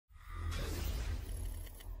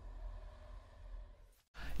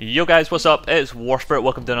Yo guys, what's up? It's WarSpirit.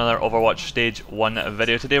 Welcome to another Overwatch Stage 1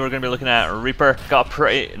 video. Today we're going to be looking at Reaper. Got a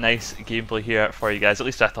pretty nice gameplay here for you guys. At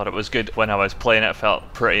least I thought it was good when I was playing it. It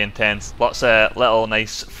felt pretty intense. Lots of little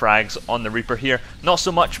nice frags on the Reaper here. Not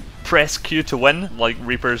so much press Q to win, like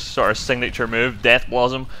Reaper's sort of signature move, Death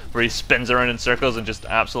Blossom, where he spins around in circles and just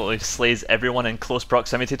absolutely slays everyone in close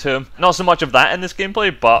proximity to him. Not so much of that in this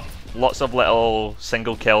gameplay, but lots of little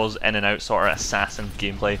single kills in and out sort of assassin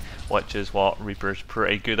gameplay, which is what Reaper's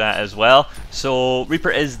pretty good at as well. So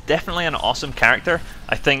Reaper is definitely an awesome character.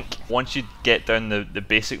 I think once you get down the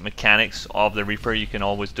basic mechanics of the Reaper, you can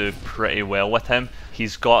always do pretty well with him.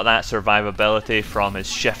 He's got that survivability from his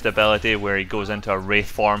shift ability where he goes into a Wraith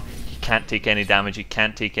form. He can't take any damage, he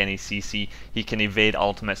can't take any CC, he can evade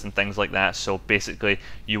ultimates and things like that. So basically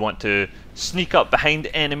you want to sneak up behind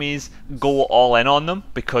enemies, go all in on them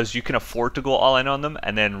because you can afford to go all in on them,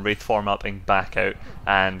 and then Wraith form up and back out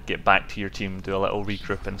and get back to your team, do a little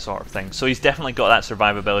regroup and sort of thing. So he's definitely got that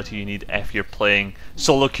survivability you need if you're playing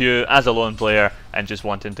solo queue as a lone player and just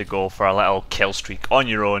wanting to go for a little kill streak on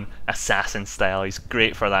your own, assassin style. He's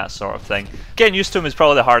great for that sort of thing. Getting used to him is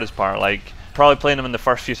probably the hardest part. Like, probably playing him in the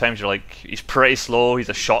first few times, you're like, he's pretty slow, he's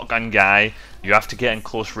a shotgun guy, you have to get in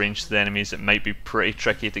close range to the enemies. It might be pretty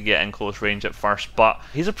tricky to get in close range at first, but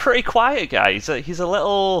he's a pretty quiet guy. He's a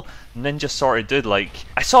little ninja sort of dude. Like,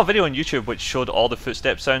 I saw a video on YouTube which showed all the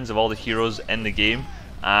footstep sounds of all the heroes in the game,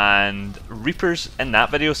 and Reapers in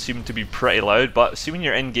that video seem to be pretty loud, but see when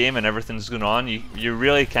you're in game and everything's going on, you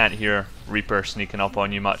really can't hear Reaper sneaking up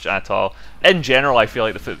on you much at all. In general, I feel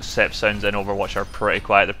like the footstep sounds in Overwatch are pretty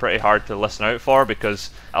quiet. They're pretty hard to listen out for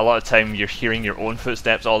because a lot of time you're hearing your own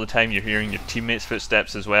footsteps all the time, you're hearing your teammates'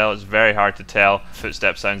 footsteps as well. It's very hard to tell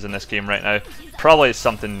footstep sounds in this game right now. Probably it's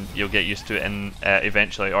something you'll get used to in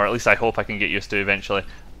eventually, or at least I hope I can get used to eventually,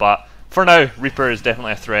 but for now, Reaper is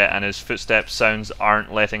definitely a threat, and his footstep sounds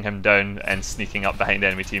aren't letting him down and sneaking up behind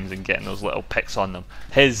enemy teams and getting those little picks on them.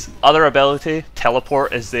 His other ability,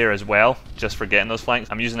 Teleport, is there as well, just for getting those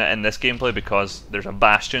flanks. I'm using it in this gameplay because there's a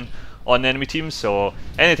Bastion on the enemy team, so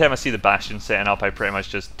anytime I see the Bastion setting up, I pretty much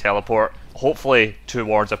just teleport, hopefully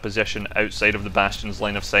towards a position outside of the Bastion's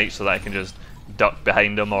line of sight so that I can just duck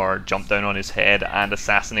behind him or jump down on his head and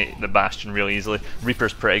assassinate the Bastion real easily.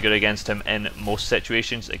 Reaper's pretty good against him in most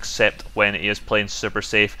situations, except when he is playing super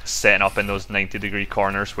safe, setting up in those 90-degree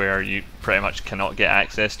corners where you pretty much cannot get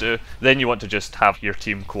access to. Then you want to just have your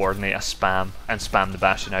team coordinate a spam and spam the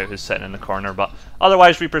Bastion out who's sitting in the corner, but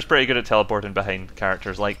otherwise Reaper's pretty good at teleporting behind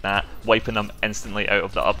characters like that, wiping them instantly out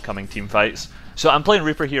of the upcoming team fights. So I'm playing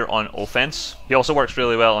Reaper here on offense. He also works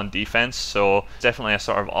really well on defense, so definitely a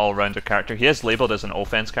sort of all-rounder character. He is labeled as an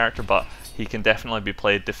offense character, but he can definitely be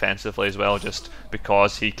played defensively as well, just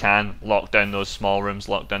because he can lock down those small rooms,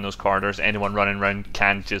 lock down those corridors. Anyone running around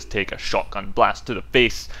can just take a shotgun blast to the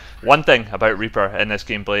face. One thing about Reaper in this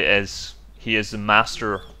gameplay is he is the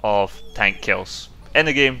master of tank kills. In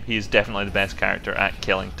the game, he is definitely the best character at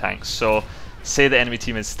killing tanks. So say the enemy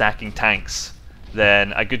team is stacking tanks,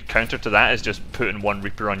 then a good counter to that is just putting one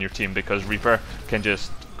Reaper on your team, because Reaper can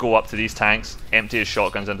just go up to these tanks, empty his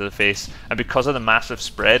shotguns into the face, and because of the massive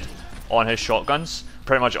spread on his shotguns,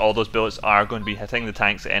 pretty much all those bullets are going to be hitting the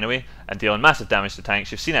tanks anyway and dealing massive damage to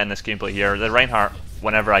tanks. You've seen it in this gameplay here. The Reinhardt,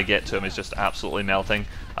 whenever I get to him, is just absolutely melting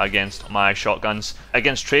against my shotguns.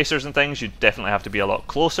 Against tracers and things, you definitely have to be a lot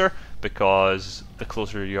closer, because the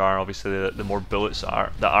closer you are, obviously the more bullets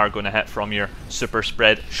that are going to hit from your super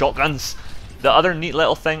spread shotguns. The other neat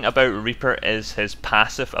little thing about Reaper is his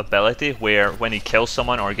passive ability, where when he kills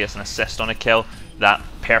someone or gets an assist on a kill, that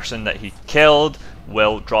person that he killed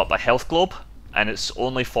will drop a health globe, and it's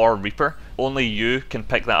only for Reaper. Only you can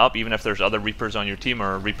pick that up, even if there's other Reapers on your team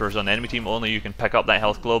or Reapers on the enemy team, only you can pick up that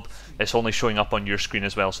health globe. It's only showing up on your screen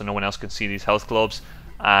as well, so no one else can see these health globes,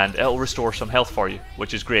 and it'll restore some health for you,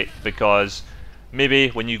 which is great, because maybe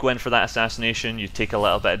when you go in for that assassination, you take a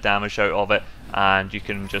little bit of damage out of it, and you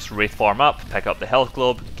can just Wraith form up, pick up the health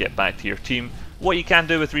globe, get back to your team. What you can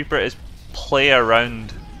do with Reaper is play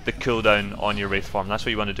around the cooldown on your Wraith form. That's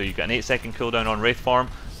what you want to do. You get an 8-second cooldown on Wraith form,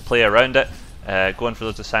 play around it, go in for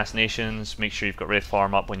those assassinations, make sure you've got Wraith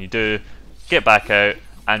form up when you do, get back out,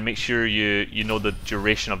 and make sure you know the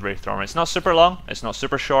duration of Wraith form. It's not super long, it's not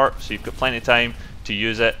super short, so you've got plenty of time to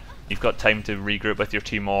use it. You've got time to regroup with your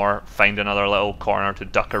team or find another little corner to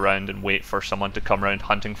duck around and wait for someone to come around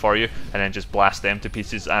hunting for you, and then just blast them to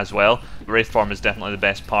pieces as well. Wraith form is definitely the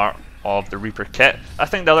best part of the Reaper kit. I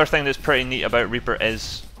think the other thing that's pretty neat about Reaper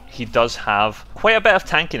is he does have quite a bit of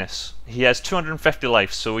tankiness. He has 250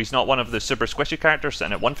 life, so he's not one of the super squishy characters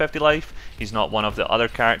sitting at 150 life. He's not one of the other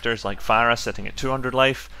characters like Pharah sitting at 200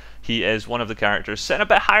 life. He is one of the characters sitting a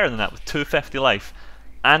bit higher than that with 250 life.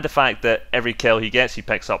 and the fact that every kill he gets, he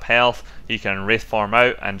picks up health, he can wraith form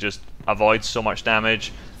out and just avoid so much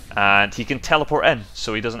damage, and he can teleport in,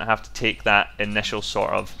 so he doesn't have to take that initial sort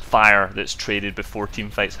of fire that's traded before team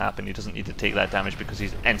fights happen. He doesn't need to take that damage because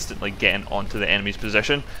he's instantly getting onto the enemy's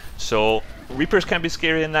position. So Reapers can be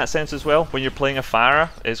scary in that sense as well. When you're playing a Pharah,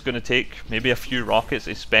 it's going to take maybe a few rockets,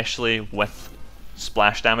 especially with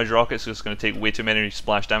splash damage rockets. So it's going to take way too many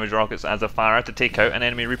splash damage rockets as a Pharah to take out an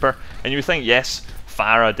enemy Reaper. And you think, yes,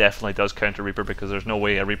 Pharah definitely does counter Reaper, because there's no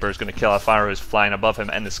way a Reaper is going to kill a Pharah who's flying above him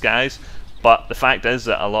in the skies. But the fact is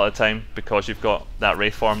that a lot of time, because you've got that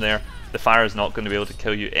wraith form there, the Pharah is not going to be able to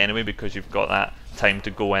kill you anyway, because you've got that time to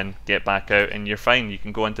go in, get back out, and you're fine. You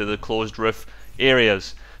can go into the closed roof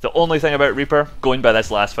areas. The only thing about Reaper, going by this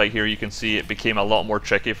last fight here, you can see it became a lot more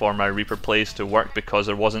tricky for my Reaper plays to work, because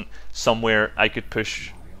there wasn't somewhere I could push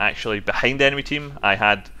actually behind the enemy team. I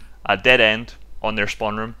had a dead end on their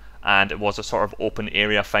spawn room, and it was a sort of open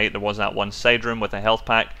area fight. There was that one side room with a health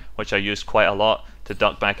pack, which I used quite a lot to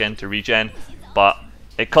duck back in to regen, but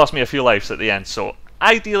it cost me a few lives at the end. So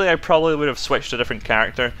ideally I probably would have switched to a different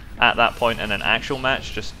character at that point in an actual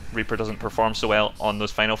match. Just Reaper doesn't perform so well on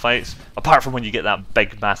those final fights, apart from when you get that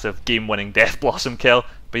big massive game winning Death Blossom kill.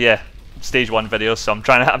 But yeah, stage 1 videos, so I'm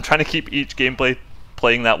trying to keep each gameplay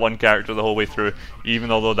playing that one character the whole way through,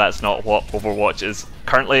 even although that's not what Overwatch is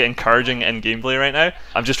currently encouraging in gameplay right now.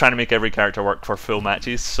 I'm just trying to make every character work for full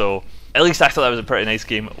matches, so at least I thought that was a pretty nice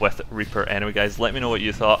game with Reaper. Anyway guys, let me know what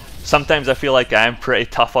you thought. Sometimes I feel like I'm pretty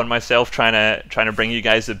tough on myself trying to bring you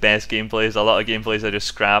guys the best gameplays. A lot of gameplays I just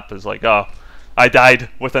scrap is like, oh, I died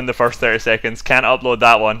within the first 30 seconds, can't upload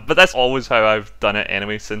that one. But that's always how I've done it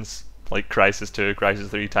anyway, since like Crisis 2, Crisis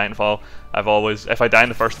 3, Titanfall. I've always, if I die in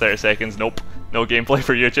the first 30 seconds, nope, no gameplay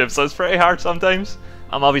for YouTube, so it's pretty hard sometimes.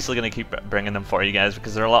 I'm obviously going to keep bringing them for you guys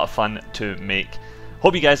because they're a lot of fun to make.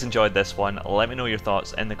 Hope you guys enjoyed this one. Let me know your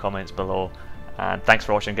thoughts in the comments below, and thanks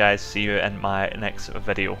for watching guys. See you in my next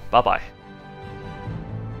video. Bye bye.